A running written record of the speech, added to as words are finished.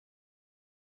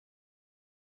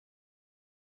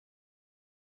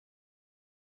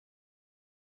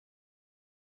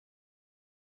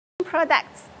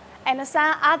products and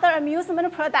some other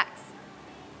amusement products.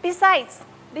 Besides,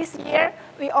 this year,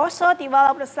 we also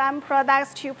developed some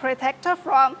products to protect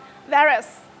from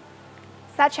virus,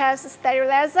 such as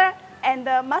sterilizer and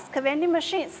mask vending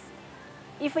machines.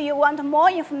 If you want more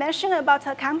information about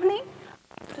our company,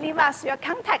 leave us your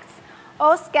contacts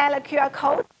or scan the QR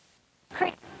code.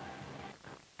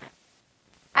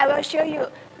 I will show you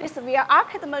this VR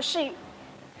arcade machine.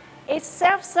 It's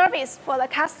self-service for the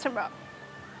customer.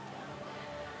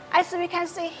 As we can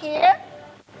see here,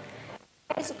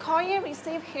 there is a coin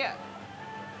received here.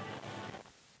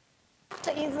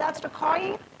 To insert the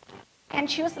coin, and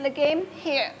choose the game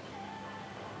here.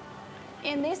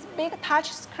 In this big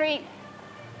touch screen,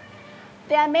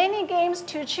 there are many games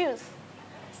to choose,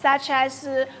 such as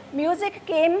music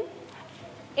game,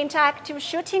 interactive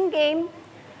shooting game,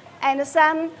 and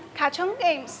some cartoon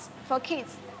games for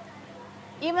kids.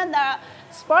 Even the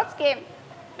sports game,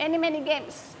 many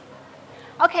games.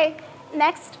 Okay,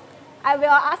 next, I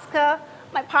will ask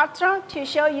my partner to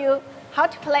show you how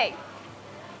to play.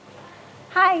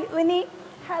 Hi, Winnie.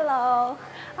 Hello.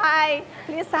 Hi,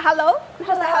 please say hello.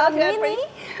 Hello, Winnie.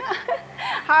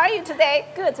 How are you today?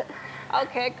 Good.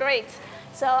 Okay, great.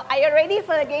 So, are you ready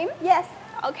for the game? Yes.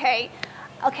 Okay.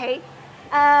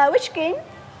 Which game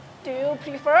do you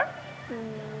prefer?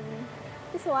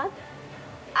 This one.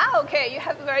 Okay, you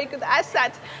have a very good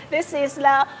eyesight. This is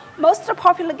the most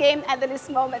popular game at this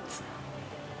moment.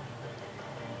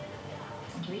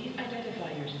 Please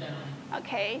identify yourself.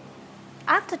 Okay.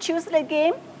 After choosing the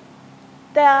game,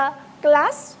 the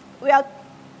glass will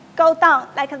go down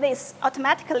like this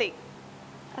automatically.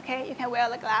 Okay, you can wear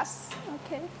the glass.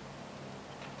 Okay.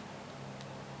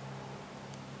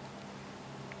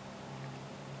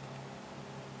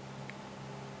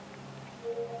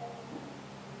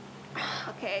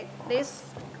 Okay, this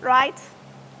right.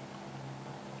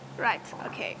 Right,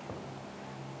 okay.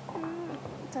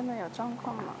 真的有状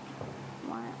况吗？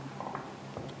妈呀！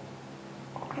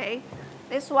 Okay,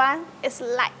 this one is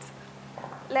light.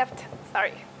 Left,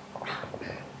 sorry.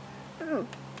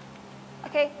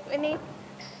 Okay, Winnie,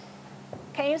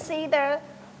 can you see the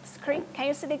screen? Can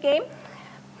you see the game?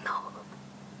 No.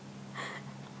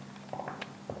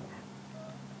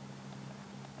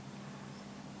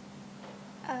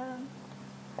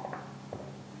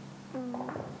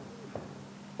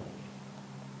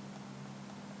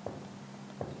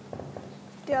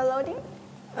 Still loading?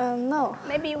 No.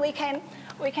 Maybe we can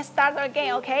start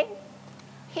again, okay?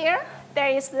 Here, there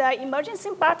is the emergency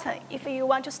button. If you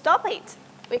want to stop it,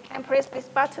 we can press this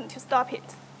button to stop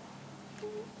it.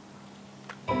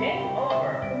 Game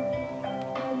over.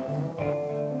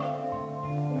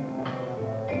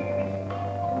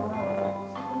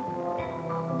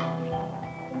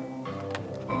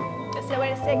 Just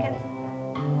wait a second.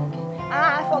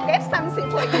 I forget something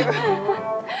for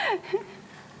you.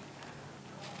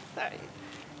 Sorry.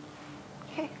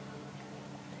 Okay.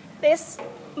 This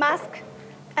mask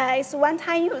is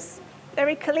one-time use,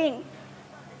 very clean.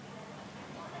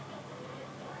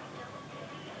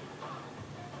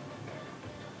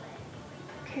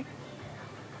 Okay.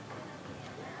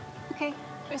 Okay,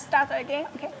 we start again,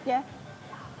 okay? Yeah.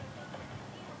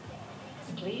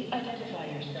 Please identify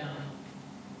yourself.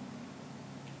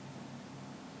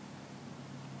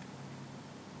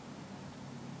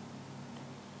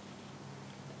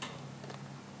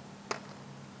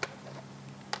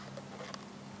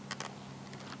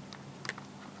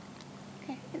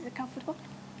 Okay, is it comfortable?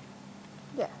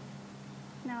 Yeah.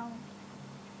 Now,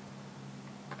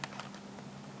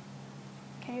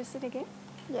 can you see it again?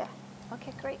 Yeah.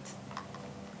 Okay, great.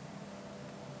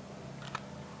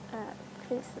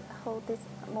 Please hold this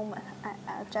moment.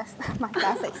 I adjust my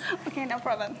glasses. Okay, no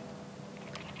problem.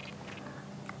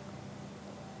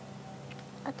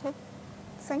 Okay.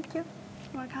 Thank you.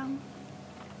 Welcome.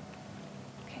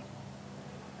 Okay.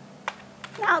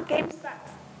 Now game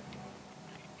starts.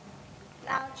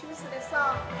 Now choose the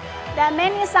song. There are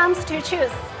many songs to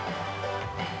choose.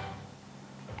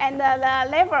 And the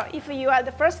level, if you are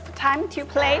the first time to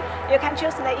play, you can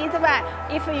choose the easy one.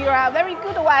 If you are a very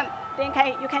good one, then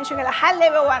you can choose the high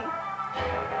level one.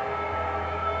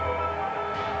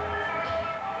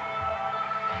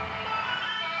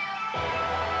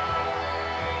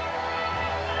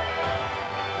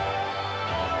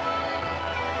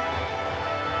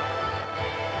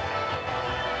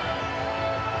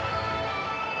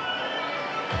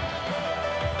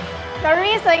 The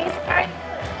reason is very good.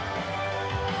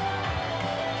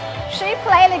 She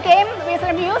played the game with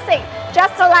the music,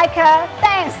 just like a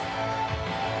dance.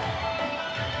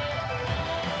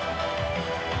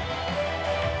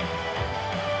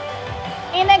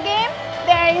 In the game,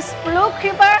 there is blue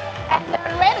cube and and the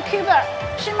red cube.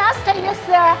 She must use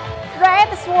the red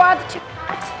sword to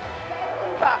cut red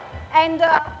cube and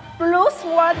blue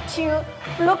sword to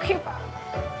blue cube.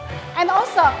 And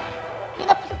also,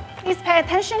 please pay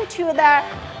attention to the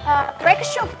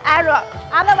direction of arrow.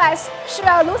 Otherwise, she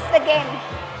will lose the game.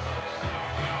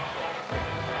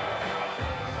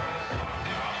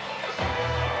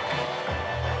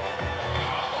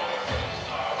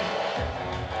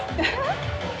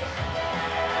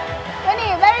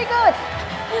 Winnie, very good.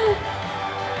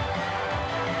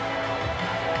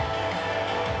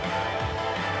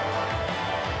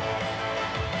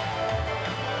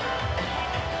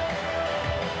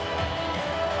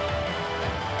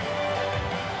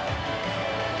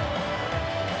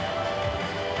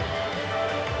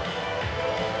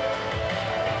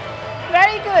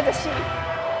 Very good, she.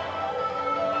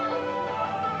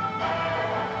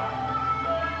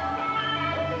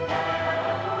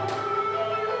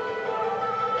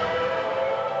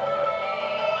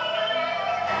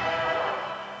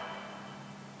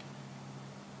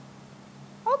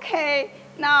 Okay,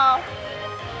 now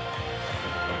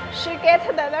she gets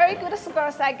the very good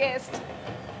scores, I guess.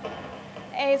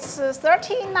 It's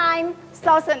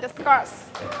 39,000 scores.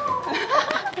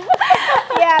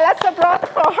 Yeah, let's applaud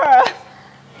for her.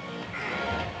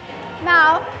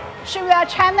 Now, she will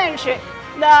challenge the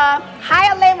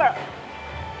higher level.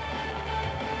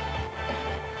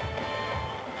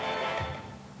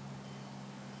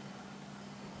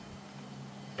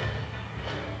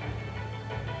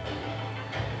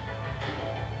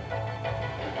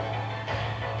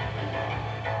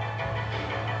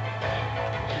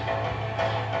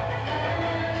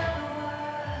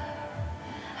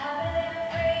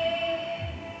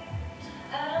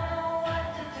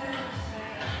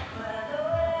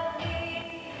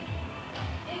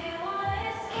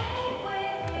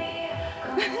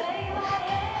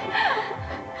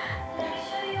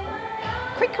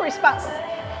 Quick response.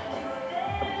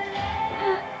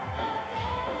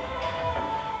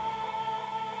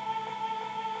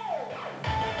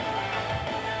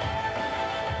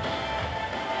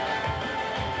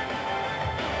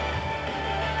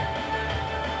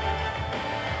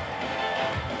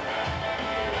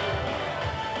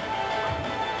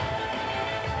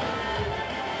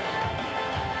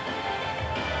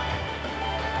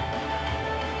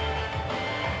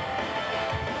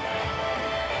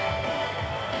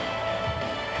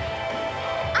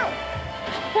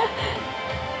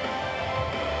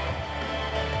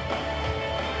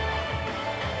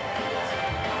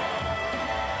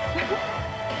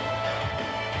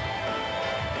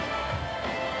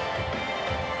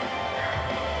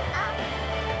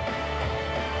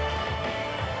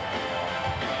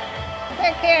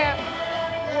 Take care.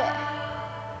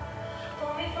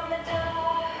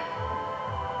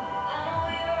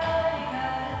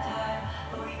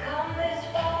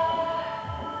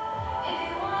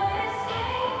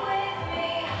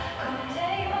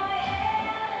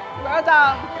 Well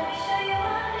done.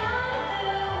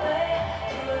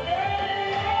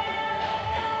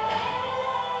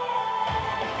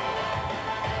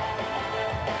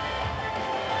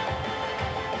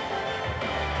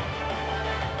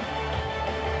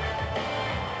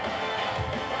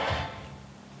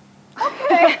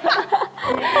 Okay.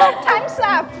 Time's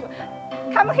up.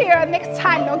 Come here next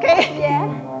time, okay? Yeah.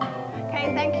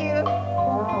 Okay, thank you.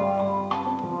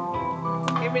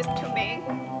 Give it to me.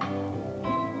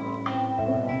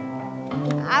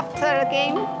 After the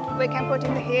game, we can put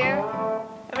it here.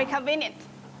 Very convenient.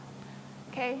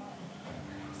 Okay.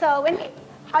 So, Wendy,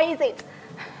 how is it?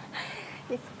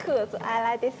 It's good. I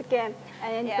like this game.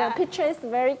 And Yeah. the picture is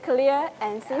very clear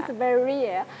and seems very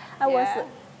real. I was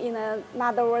Yeah. in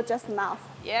another world just now.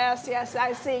 Yes, yes,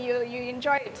 I see you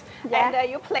enjoy it. Yeah. And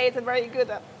you played very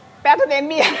good. Better than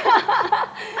me.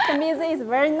 The music is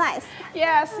very nice.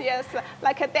 Yes, yes,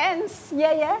 like a dance.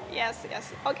 Yeah, yeah. Yes,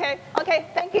 yes. Okay, okay.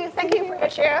 Thank you for your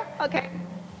share. Okay.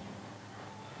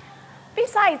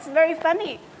 Besides, very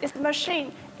funny. This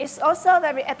machine is also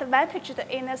very advantaged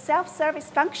in a self-service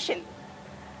function.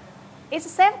 It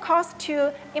saves cost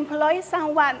to employ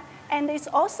someone, and it's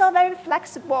also very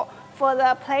flexible for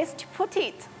the place to put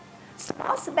it.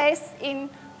 Small space in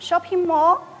shopping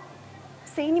mall,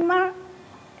 cinema,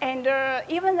 and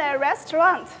even a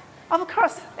restaurant. Of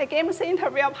course, the game center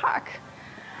will park.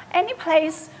 Any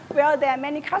place where there are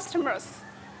many customers.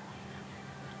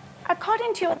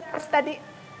 According to the study,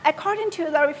 according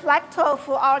to the reflector of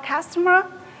our customer,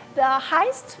 the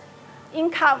highest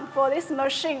income for this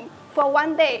machine for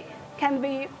one day can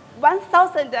be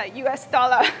 $1,000 US.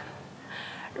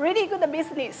 Really good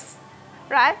business,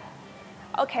 right?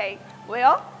 Okay,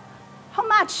 well, how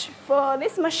much for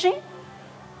this machine?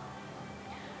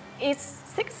 it's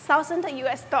 6,000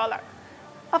 US dollar.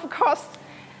 Of course,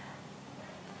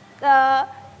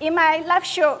 in my live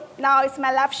show, now it's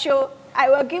my live show, I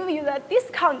will give you the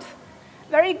discount,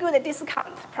 very good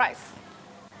discount price.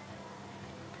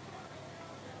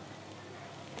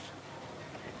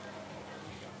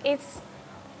 It's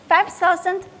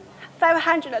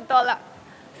 $5,500,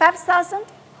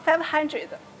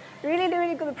 $5,500, really,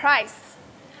 really good price.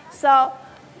 So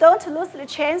don't lose the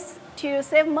chance to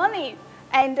save money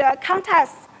and contact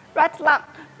us right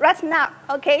now,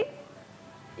 okay?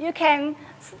 You can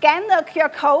scan the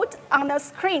QR code on the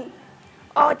screen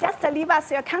or just leave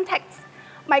us your contacts.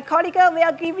 My colleague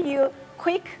will give you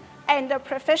quick and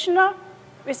professional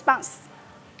response.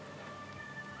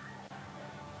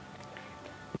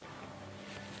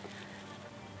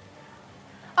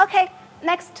 Okay,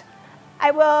 next,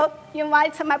 I will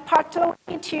invite my partner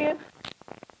to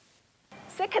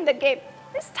second game.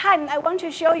 This time, I want to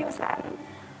show you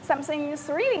something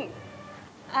thrilling.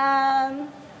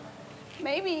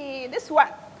 Maybe this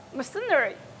one,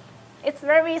 machinery. It's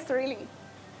very thrilling.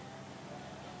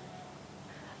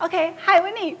 Okay, hi,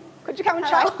 Winnie. Could you come and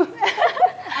try?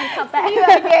 I'm come back. See you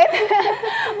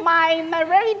again. my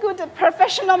very good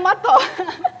professional model.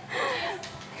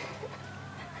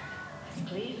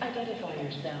 Please identify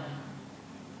yourself.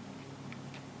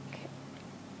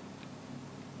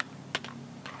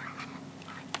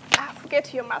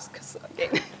 Forget your masks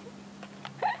again.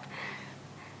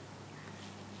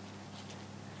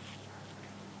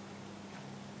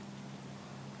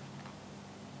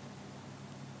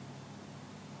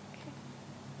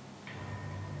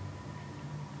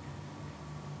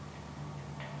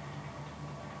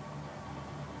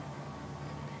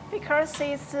 Because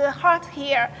it's hot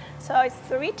here, so it's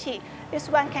sweaty. This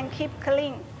one can keep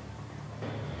clean.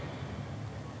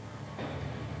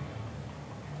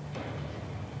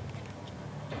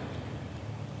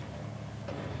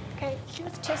 Okay,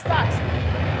 choose to start.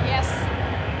 Yes.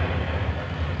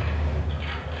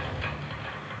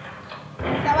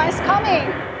 Someone's coming.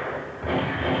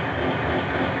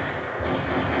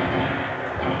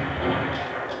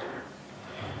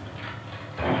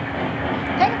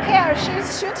 Take care,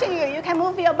 she's shooting you. You can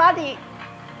move your body.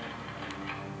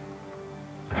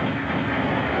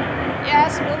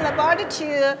 Yes, move the body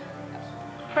to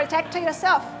protect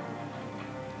yourself.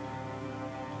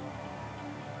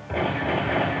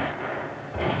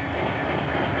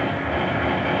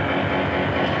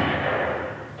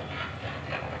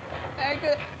 Very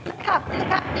good. Look up,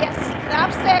 yes, the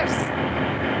upstairs.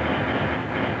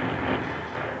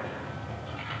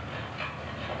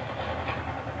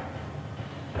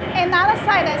 Another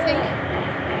side, I think.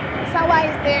 Someone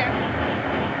is there.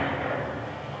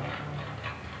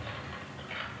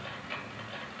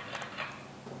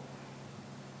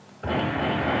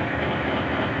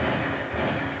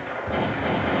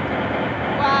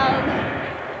 Wow,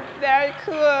 very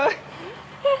cool.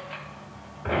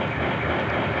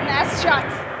 Nice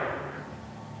shot.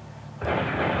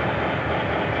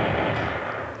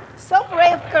 So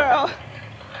brave, girl.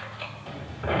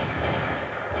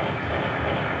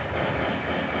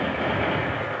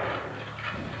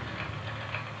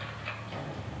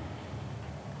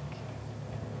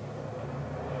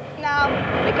 Now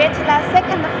we get to the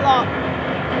second floor.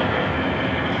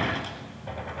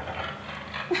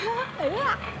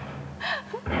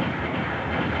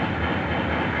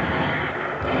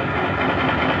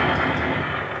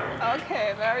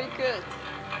 Okay, very good.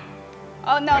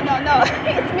 Oh, no,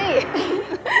 it's me.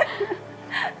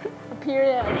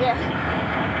 Period, yeah.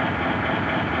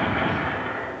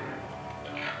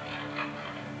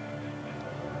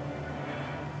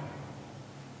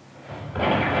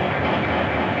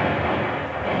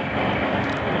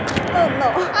 Oh, no.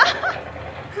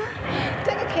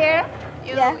 Take care.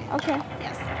 You Yeah, okay.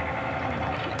 Yes.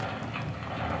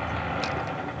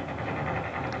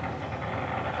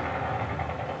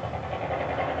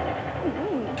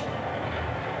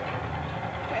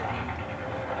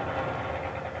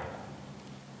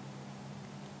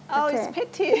 Oh, Okay. it's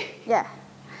pity. Yeah.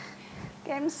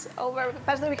 Game's over,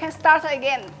 but we can start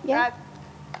again. Yeah. Right?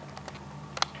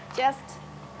 Just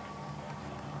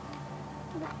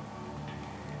怎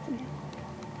么样？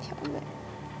调的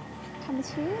看不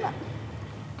清了。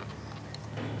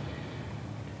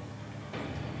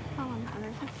放往哪儿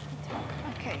去？调。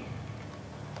 okay.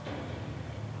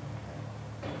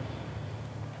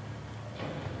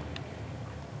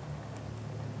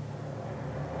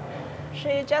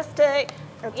 She just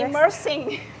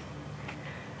immersing.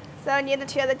 So I need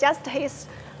to adjust his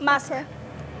mask. Okay.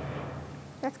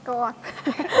 Let's go on.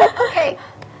 Okay.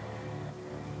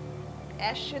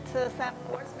 Shoot some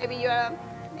words, maybe your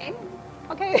name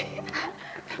Okay.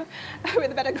 We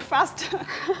better go fast.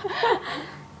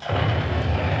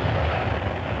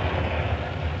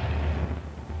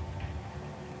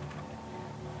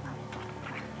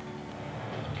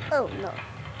 Oh no.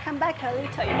 Come back a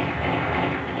little.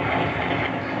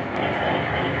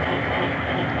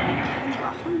你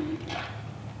往后面一点。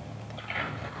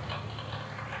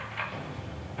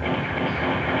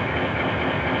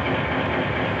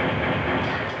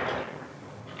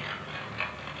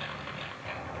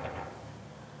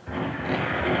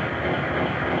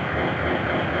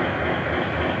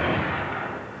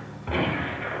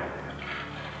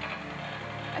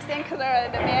I think the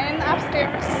man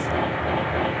upstairs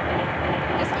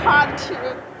is hard to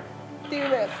do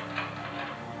this.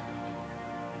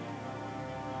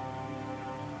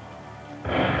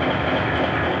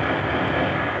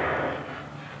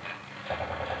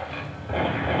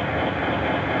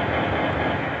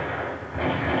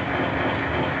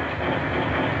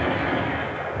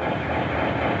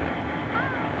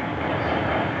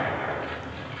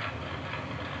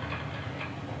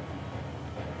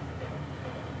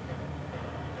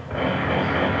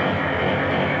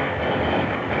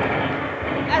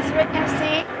 As we can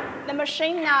see, the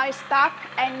machine now is dark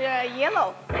and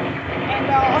yellow. And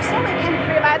also we can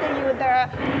provide you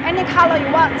any color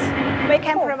you want. We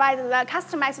can provide the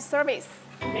customized service.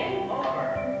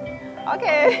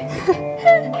 Okay.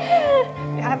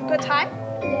 You have a good time?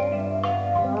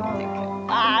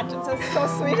 Ah, this is so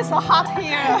sweet, so hot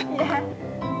here. Yeah.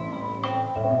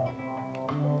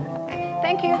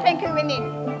 Thank you, Winnie.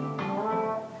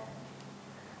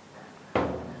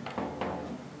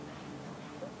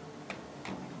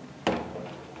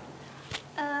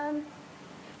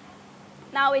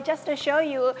 Now we just show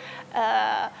you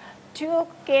two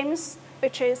games,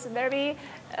 which is very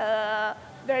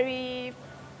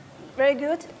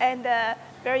good and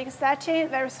very exciting,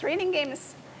 very thrilling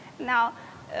games. Now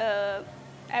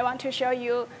I want to show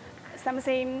you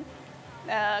something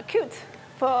cute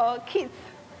for kids.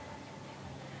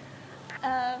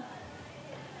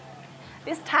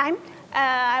 This time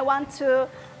I want to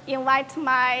invite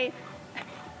my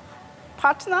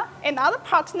partner, another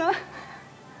partner.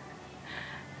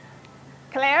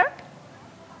 Claire?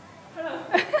 Hello.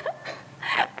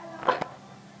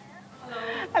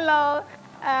 Hello.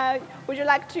 Would you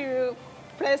like to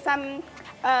play some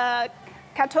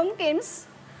cartoon games?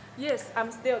 Yes,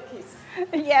 I'm still a kid.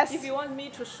 Yes. If you want me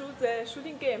to shoot the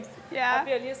shooting games, Yeah. I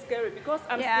feel a little scary because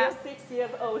I'm Yeah. still 6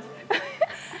 years old.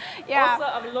 Yeah. Also,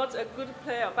 I'm not a good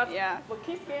player, but Yeah. for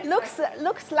kids games,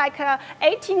 Looks like a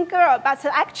 18 girl, but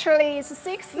actually it's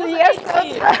 6 not years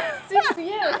 18, old. 6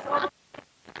 years old.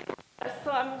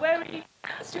 So I'm very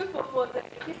suitable for the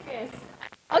kids games.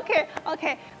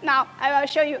 Okay. Now I will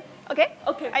show you. Okay?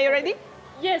 Okay. Are you ready?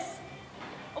 Yes.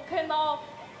 Okay, now.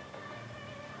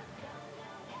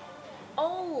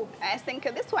 Oh, I think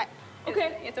this one.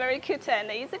 Okay. It's very cute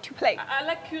and easy to play. I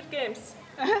like cute games.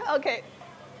 Okay.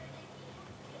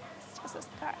 Let's just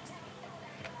start.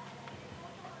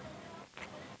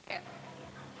 Yeah.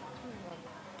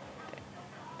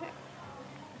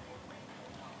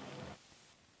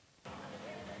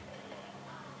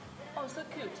 Oh, so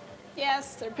cute.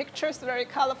 Yes, the picture is very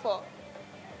colorful.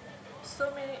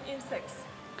 So many insects.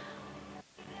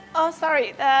 Oh,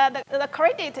 sorry. The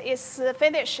credit is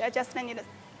finished. I just need it.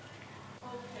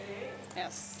 Okay.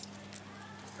 Yes.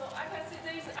 So I can see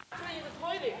there is actually in the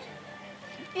toilet.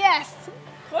 Yes.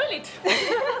 Toilet.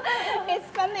 It's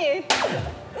funny.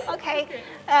 Okay.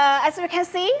 As you can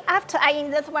see, after I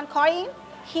insert one coin,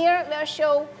 here will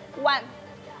show 1.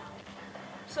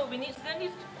 So we still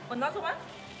need another one?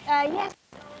 Yes.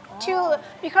 2,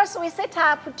 because we set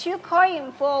up 2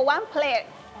 coins for 1 player.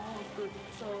 Oh, good.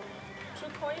 So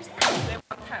 2 coins, play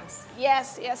 1 times.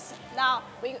 Yes. Now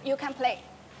you can play.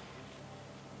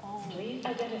 Please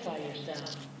identify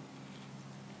yourself.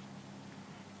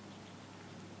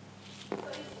 So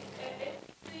it's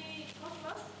the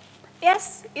Cosmos?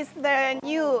 Yes, it's the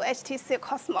new HTC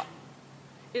Cosmo.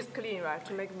 It's clean, right?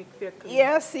 To make me feel clean.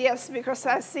 Yes, because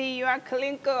I see you are a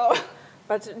clean girl.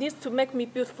 But it needs to make me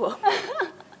beautiful.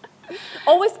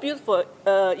 Always beautiful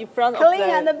in front of Clean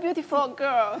the and beautiful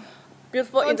girl.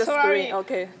 beautiful in Don't the worry. screen.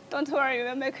 Okay. Don't worry,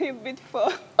 we'll make you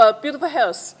beautiful. Beautiful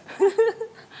health.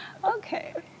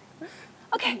 Okay,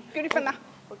 beautiful now.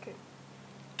 Okay.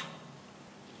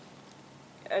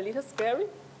 A little scary?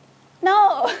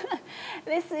 No,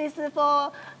 this is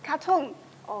for cartoon.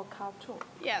 Oh, cartoon.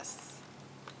 Yes.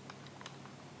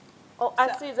 Oh, I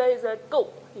So- see there is a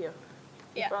goat here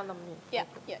in Yeah. front of me. Yeah.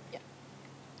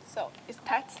 So it's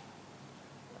tight.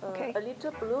 Okay. A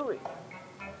little blurry.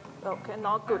 Okay,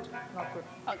 not good, not good.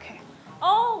 Okay.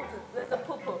 Oh, there's a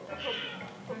purple.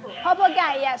 Purple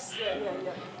guy, yes. Yeah.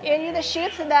 You need to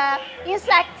shoot the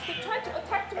insects. He tried to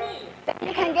attack me. Then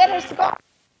you can get a score.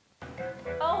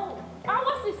 Oh,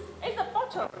 what's this? It's a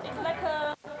bottle. It's like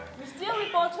a mystery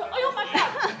bottle. Oh my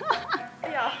god.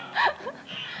 Yeah.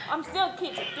 I'm still a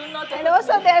kid. Do not. And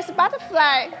also there's a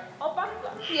butterfly. Oh,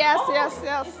 butterfly. Yes, oh, yes.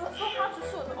 It's so hard to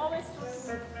shoot. Always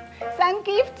shoot. Some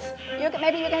gifts.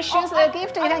 Maybe you can choose the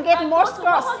gift. You can get more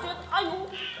scores. 100.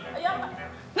 Yeah.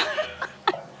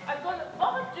 I got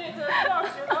 100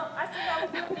 scores. You know. I think I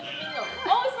will do this minimum.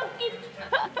 Oh, it's a gift.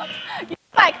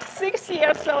 You're like 6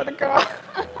 years old girl.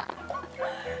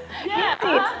 Yeah.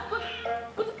 Good.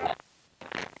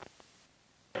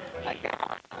 Okay.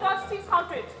 Got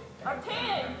 600.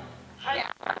 10. Yeah.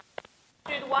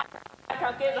 101. I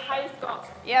can get the highest scores.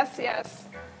 Yes.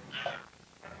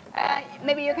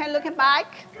 Maybe you can look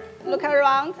back, look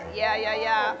around.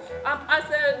 Yeah. I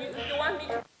said you want me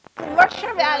to.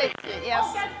 Virtual reality. Yes.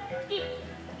 Oh, get gift.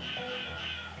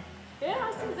 Yeah,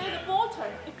 I think there's a water.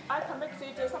 If I can make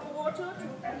it some water too.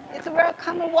 It's a very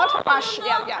common water rush. No.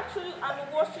 Yeah. Actually, I'm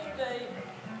washing the.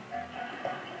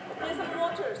 There's some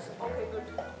waters. Okay, good.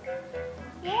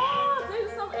 Wow,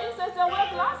 there's some insects that wear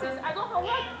glasses. I don't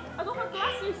have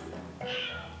glasses.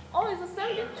 Oh, it's a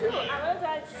 72. I read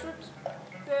that shoot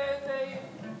the.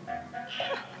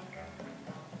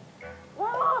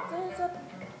 Wow, there's a.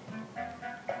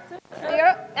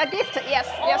 Here, a gift. Yes.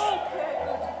 Okay,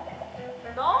 good.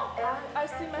 No, I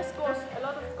see my scores. A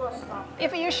lot of scores now.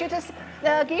 If you shoot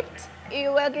the gift,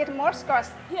 you will get more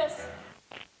scores. Yes.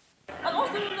 And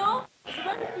also, you know, it's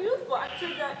very beautiful.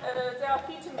 Actually, they are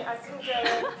hitting me. I think they're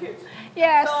very cute.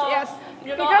 Yes. You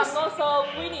know, Because I'm not so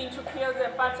willing to kill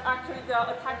them, but actually they are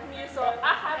attacking me, so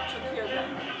I have to kill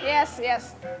them yes.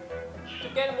 to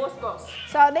get more scores.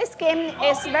 So this game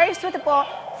is very suitable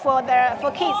for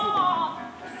kids. Oh,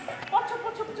 watch.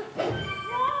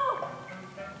 Wow.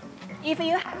 If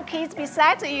you have kids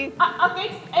beside you, I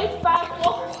get 8 by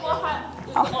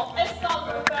 400. Oh,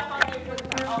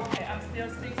 8,500. Okay, I'm still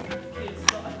 6 kids,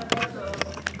 so I can also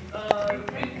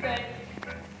read the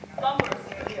numbers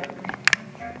here.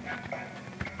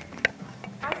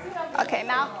 I think I'm okay,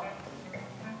 now.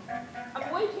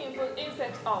 I'm waiting for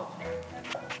insects out.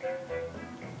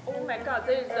 Oh my god,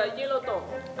 there is a yellow dog.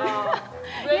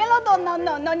 Yellow dog,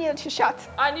 no need to shut.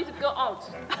 I need to go out.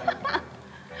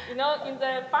 You know, in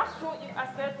the bathroom, if I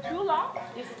stay too long,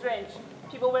 it's strange.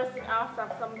 People will think I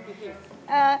have some disease.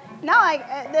 Now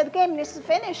the game is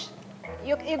finished.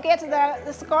 You get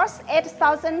the scores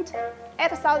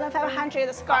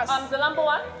 8,500 scores. I'm the number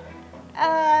one.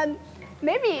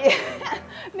 Maybe.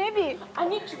 I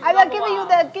need to. I will give you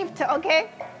the gift. Okay.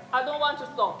 I don't want to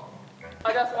stop.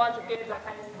 I just want to get the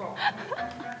high score.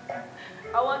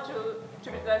 I want to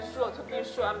be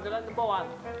sure I'm the number one.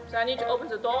 So I need to open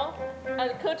the door and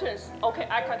the curtains. Okay,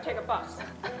 I can take a bus.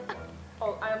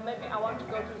 Oh, maybe I want to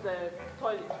go to the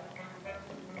toilet.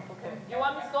 Okay, you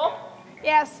want me to stop?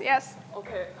 Yes.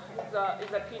 Okay, it's a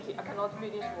pity. I cannot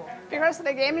finish more. Because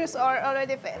the game is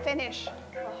already finished.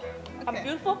 I'm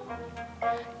beautiful?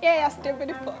 Yeah, still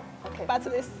beautiful. Okay. But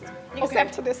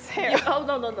except this hair. Yeah, oh,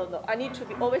 no. I need to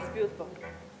be always beautiful.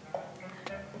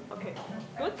 Okay,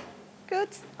 good?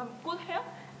 Good. I'm good hair?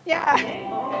 Yeah. Okay.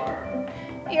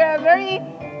 You're very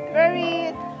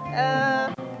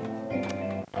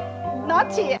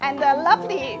naughty and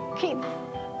lovely kid.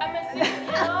 I'm a little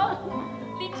girl.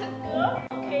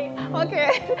 Okay. Okay.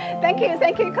 Thank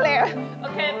you, Claire.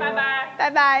 Okay, bye-bye.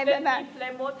 Bye-bye. Let me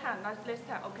play more time, not less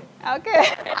time. Okay.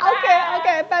 Okay.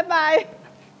 Bye-bye.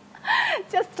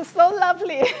 Just so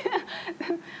lovely.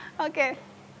 Okay.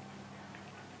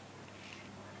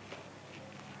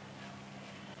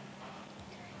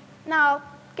 Now,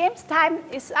 games time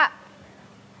is up.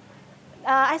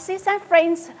 I see some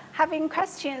friends having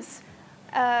questions.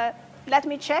 Let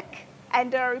me check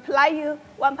and reply you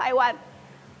one by one.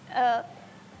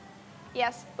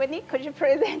 Yes, Whitney, could you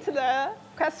present the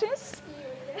questions?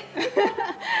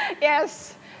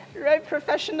 Yes, very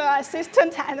professional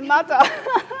assistant and model.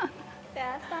 There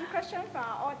are some questions from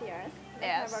our audience.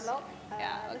 Let's have a look.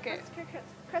 Okay. The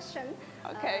first question.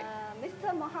 Okay.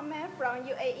 Mr. Mohammed from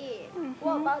UAE.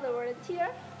 What about the volunteer?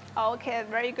 Okay,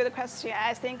 very good question.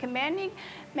 I think many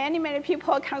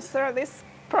people consider this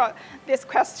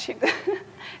question.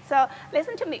 So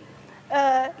listen to me.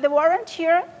 The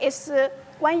volunteer is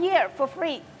 1 year for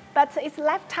free, but it's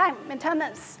lifetime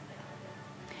maintenance.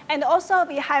 And also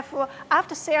we have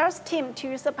after-sales team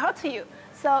to support you.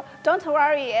 So don't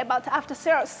worry about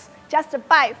after-sales. Just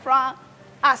buy from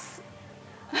us.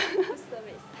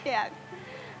 Service. Yeah.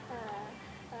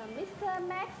 Mr. Mr.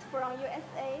 Max from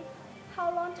USA,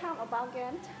 how long time about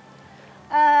game?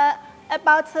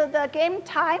 About the game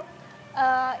time,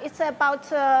 it's about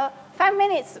 5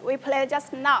 minutes we play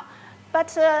just now.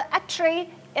 But actually,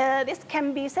 this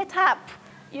can be set up.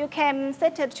 You can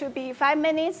set it to be 5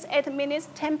 minutes, 8 minutes,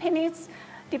 10 minutes,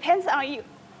 depends on you.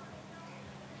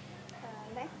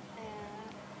 Next,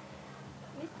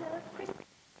 Mr. Chris,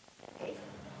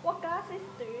 what glasses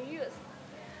do you use?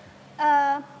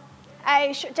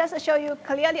 I should just show you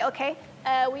clearly, okay?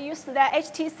 We use the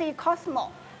HTC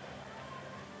Cosmo.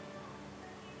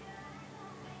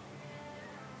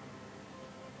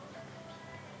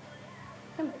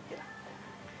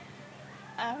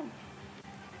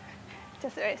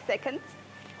 Just a second.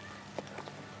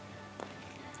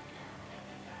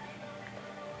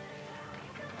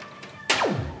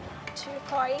 2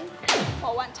 coins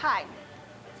for 1 time.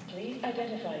 Please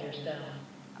identify yourself.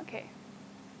 Okay.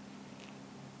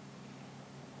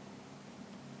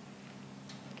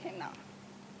 Okay, now.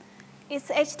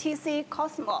 It's HTC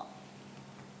Cosmo.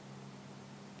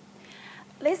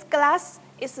 This glass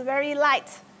is very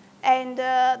light, and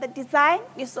the design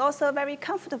is also very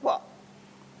comfortable.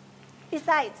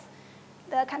 Besides,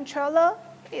 the controller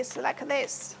is like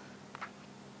this.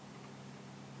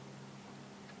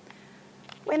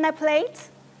 When I play it,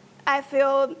 I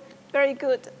feel very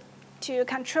good to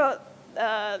control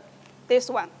this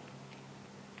one.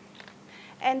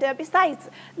 And besides,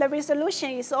 the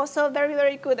resolution is also very,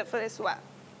 very good for this one.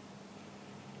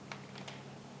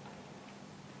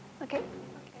 Okay?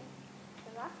 Okay.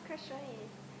 The last question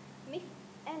is, Miss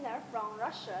Anna from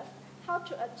Russia, how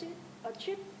to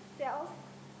achieve sales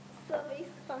service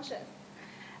functions?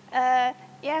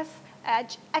 Yes,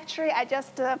 actually I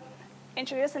just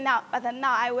introduced now, but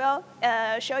now I will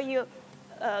show you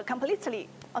completely,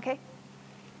 okay?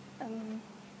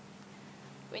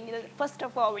 First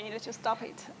of all, we need to stop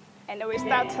it, and we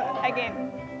start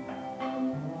again.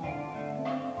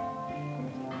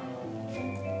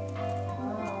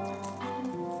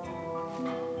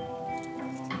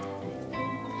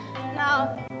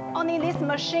 Now, only this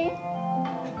machine,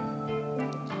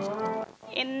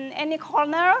 in any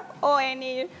corner or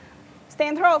any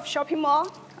center of shopping mall,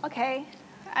 okay,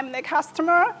 I'm the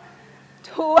customer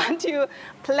who want to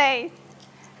play.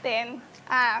 Then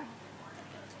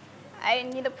I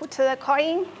need to put the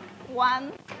coin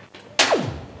 1.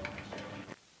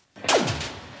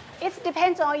 It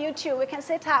depends on you too. We can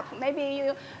set up.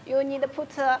 Maybe you need to put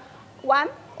 1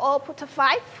 or put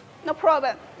 5. No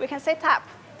problem. We can set up.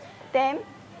 Then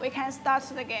we can start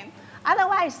the game.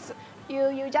 Otherwise,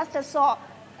 you just saw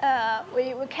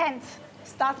we can't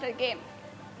start the game.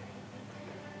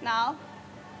 Now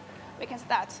we can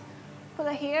start. Put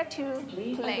it here to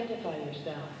Please play. identify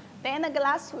yourself. Then the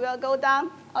glass will go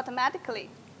down automatically.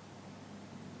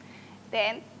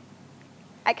 Then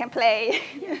I can play.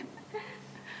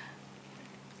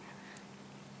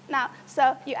 Now,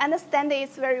 so you understand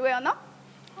this very well, no?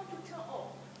 How to turn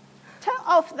off? Turn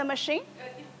off the machine.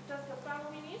 It does the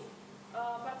 5 minutes,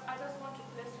 but I just want to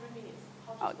play 3 minutes.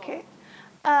 How to Okay.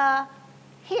 stop?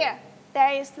 Here,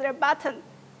 there is the button.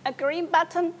 A green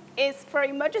button is for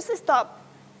emergency stop.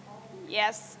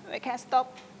 Yes, we can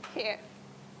stop here.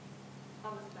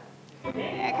 Understand.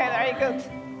 Okay, very good.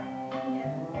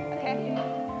 Okay.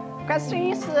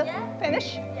 Question is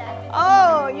finished? Yeah.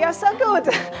 Oh, you're so good.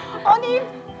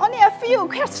 only a few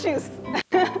questions.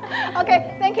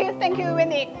 Okay, thank you,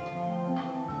 Winnie.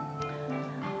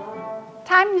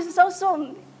 Time is so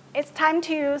soon. It's time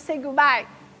to say goodbye.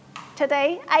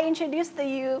 Today, I introduced to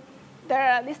you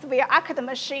this VR arcade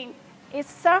machine. It's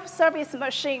self-service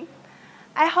machine.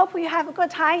 I hope you have a good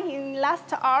time in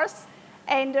last hours,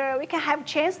 and we can have a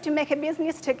chance to make a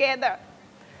business together.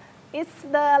 It's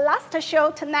the last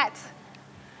show tonight.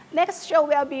 Next show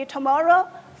will be tomorrow,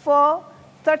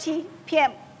 4:30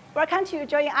 p.m. Welcome to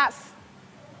join us.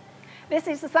 This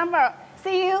is Summer.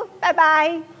 See you.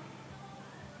 Bye-bye.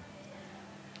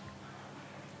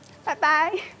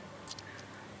 Bye-bye.